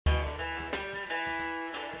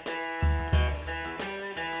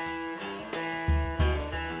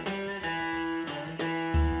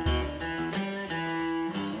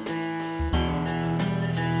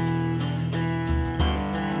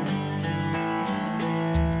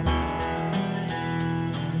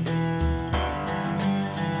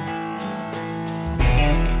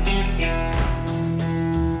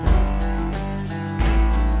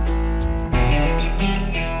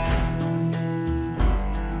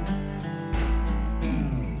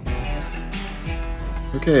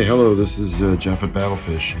Okay, hello, this is Jeff at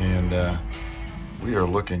Battlefish, and we are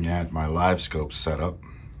looking at my LiveScope setup.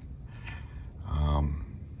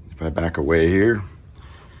 If I back away here,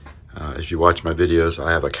 as you watch my videos,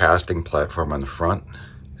 I have a casting platform on the front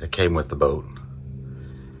that came with the boat.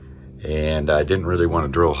 And I didn't really want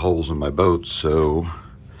to drill holes in my boat, so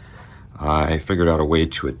I figured out a way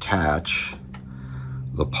to attach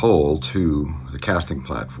the pole to the casting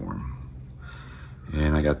platform.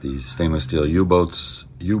 And I got these stainless steel U-bolts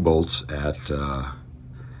at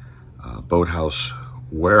Boathouse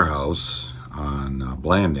Warehouse on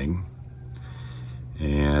Blanding,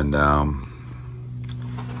 and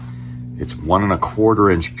it's 1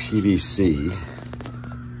 1/4 inch PVC,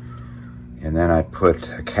 and then I put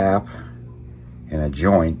a cap and a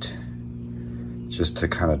joint just to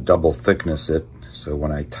kind of double thickness it, so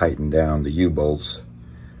when I tighten down the U-bolts,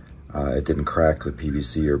 it didn't crack the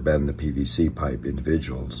PVC or bend the PVC pipe,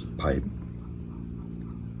 individual's pipe.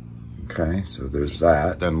 Okay, so there's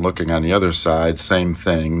that. Then looking on the other side, same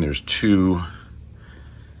thing. There's 2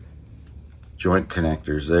 joint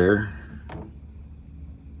connectors there.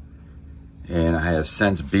 And I have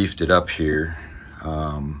since beefed it up here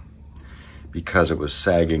because it was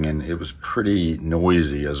sagging and it was pretty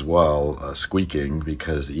noisy as well, squeaking,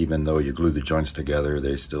 because even though you glue the joints together,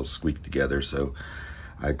 they still squeak together. So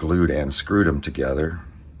I glued and screwed them together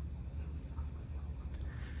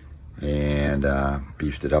and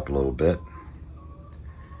beefed it up a little bit.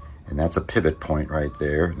 And that's a pivot point right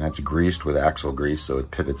there, and that's greased with axle grease, so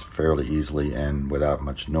it pivots fairly easily and without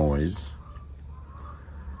much noise.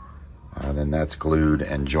 Then that's glued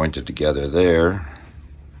and jointed together there.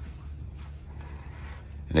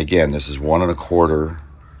 And again, this is 1 1/4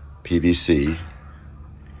 PVC,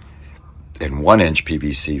 and 1 inch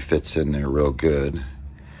PVC fits in there real good.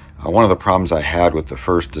 One of the problems I had with the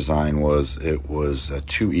first design was it was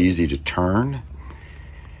too easy to turn.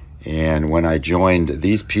 And when I joined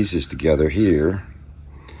these pieces together here,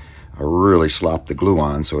 I really slopped the glue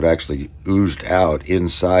on, so it actually oozed out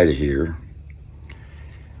inside of here.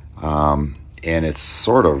 And it's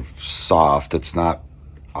sort of soft. It's not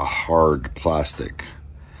a hard plastic.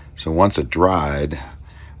 So once it dried,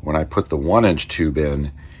 when I put the 1 inch tube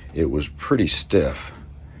in, it was pretty stiff.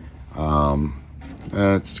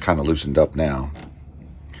 It's kind of loosened up now.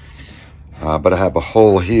 But I have a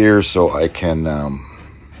hole here so I can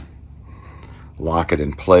lock it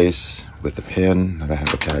in place with the pin that I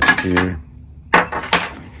have attached here.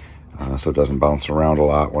 So it doesn't bounce around a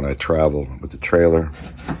lot when I travel with the trailer.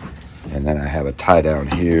 And then I have a tie down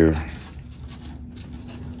here,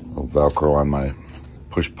 a little Velcro on my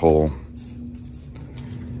push pole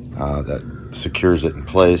that secures it in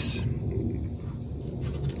place.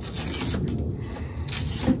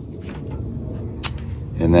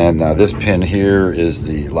 And then this pin here is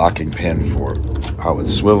the locking pin for how it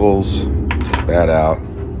swivels. Take that out.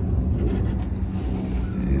 And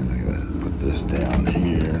I'm gonna put this down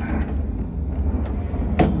here.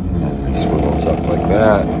 And then it swivels up like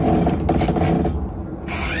that.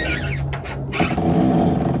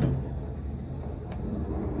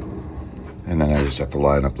 And then I just have to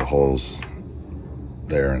line up the holes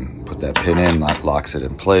there and put that pin in. That locks it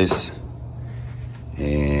in place.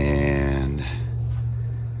 And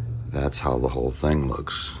that's how the whole thing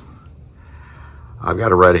looks. I've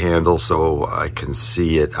got a red handle so I can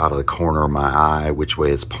see it out of the corner of my eye, which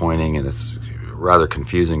way it's pointing, and it's rather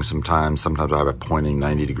confusing sometimes. Sometimes I have it pointing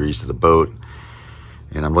 90 degrees to the boat,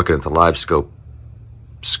 and I'm looking at the LiveScope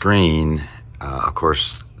screen. Of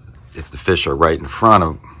course, if the fish are right in front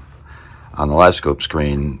of, on the LiveScope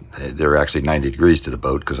screen, they're actually 90 degrees to the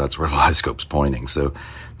boat because that's where the LiveScope's pointing. So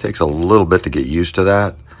it takes a little bit to get used to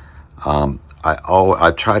that.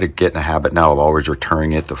 I try to get in a habit now of always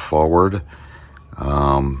returning it to forward.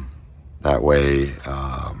 That way,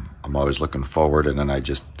 I'm always looking forward, and then I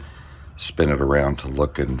just spin it around to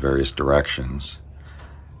look in various directions.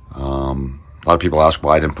 A lot of people ask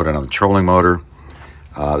why I didn't put it on the trolling motor.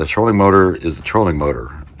 The trolling motor is the trolling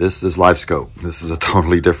motor. This is LiveScope. This is a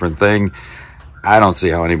totally different thing. I don't see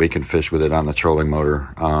how anybody can fish with it on the trolling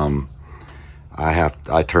motor.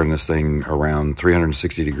 I turn this thing around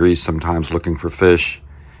 360 degrees sometimes looking for fish,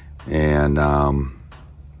 and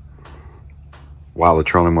while the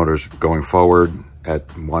trolling motor's going forward at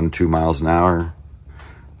 1-2 miles an hour.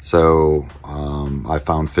 So I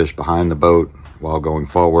found fish behind the boat while going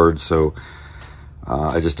forward. So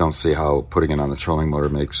I just don't see how putting it on the trolling motor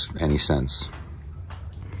makes any sense.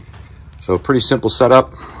 So pretty simple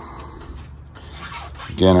setup.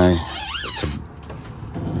 Again,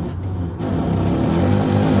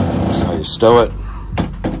 that's how you stow it.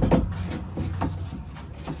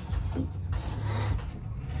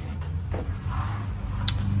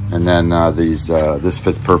 And then this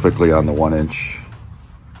fits perfectly on the 1-inch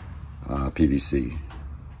PVC.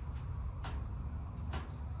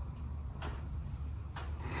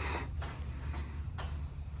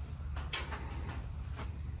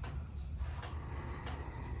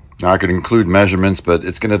 Now I could include measurements, but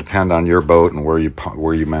it's going to depend on your boat and where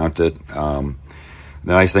you mount it. The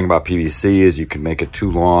nice thing about PVC is you can make it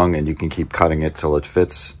too long and you can keep cutting it till it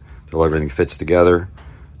fits, till everything fits together.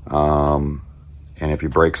 And if you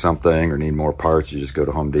break something or need more parts, you just go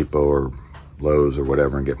to Home Depot or Lowe's or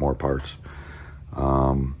whatever and get more parts.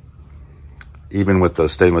 Even with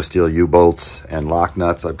those stainless steel U-bolts and lock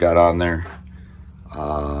nuts I've got on there,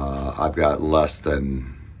 I've got less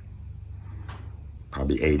than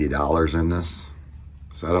probably $80 in this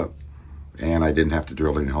setup, and I didn't have to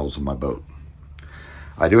drill any holes in my boat.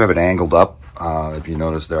 I do have it angled up. If you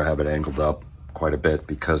notice there, I have it angled up quite a bit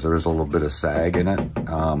because there is a little bit of sag in it,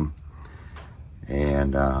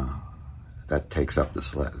 and that takes up the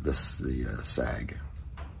sag.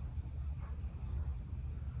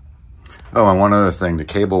 Oh, and one other thing, the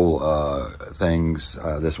cable things,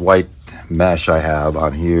 this white mesh I have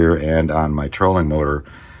on here and on my trolling motor,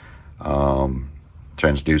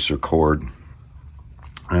 transducer cord,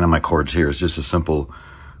 and on my cords here is just a simple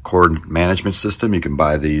cord management system. You can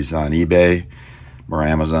buy these on eBay or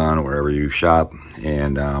Amazon or wherever you shop,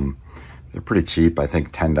 and they're pretty cheap. I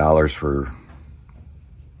think $10 for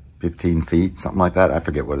 15 feet, something like that. I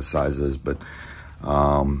forget what the size is, but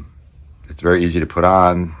it's very easy to put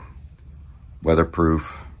on,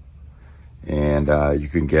 weatherproof, and you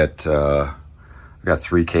can get, I got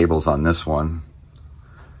 3 cables on this one.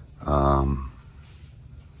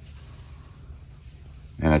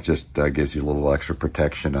 And it just gives you a little extra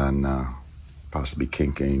protection on possibly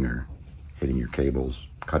kinking or hitting your cables,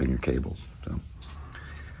 cutting your cables. So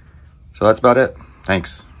that's about it.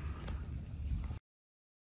 Thanks.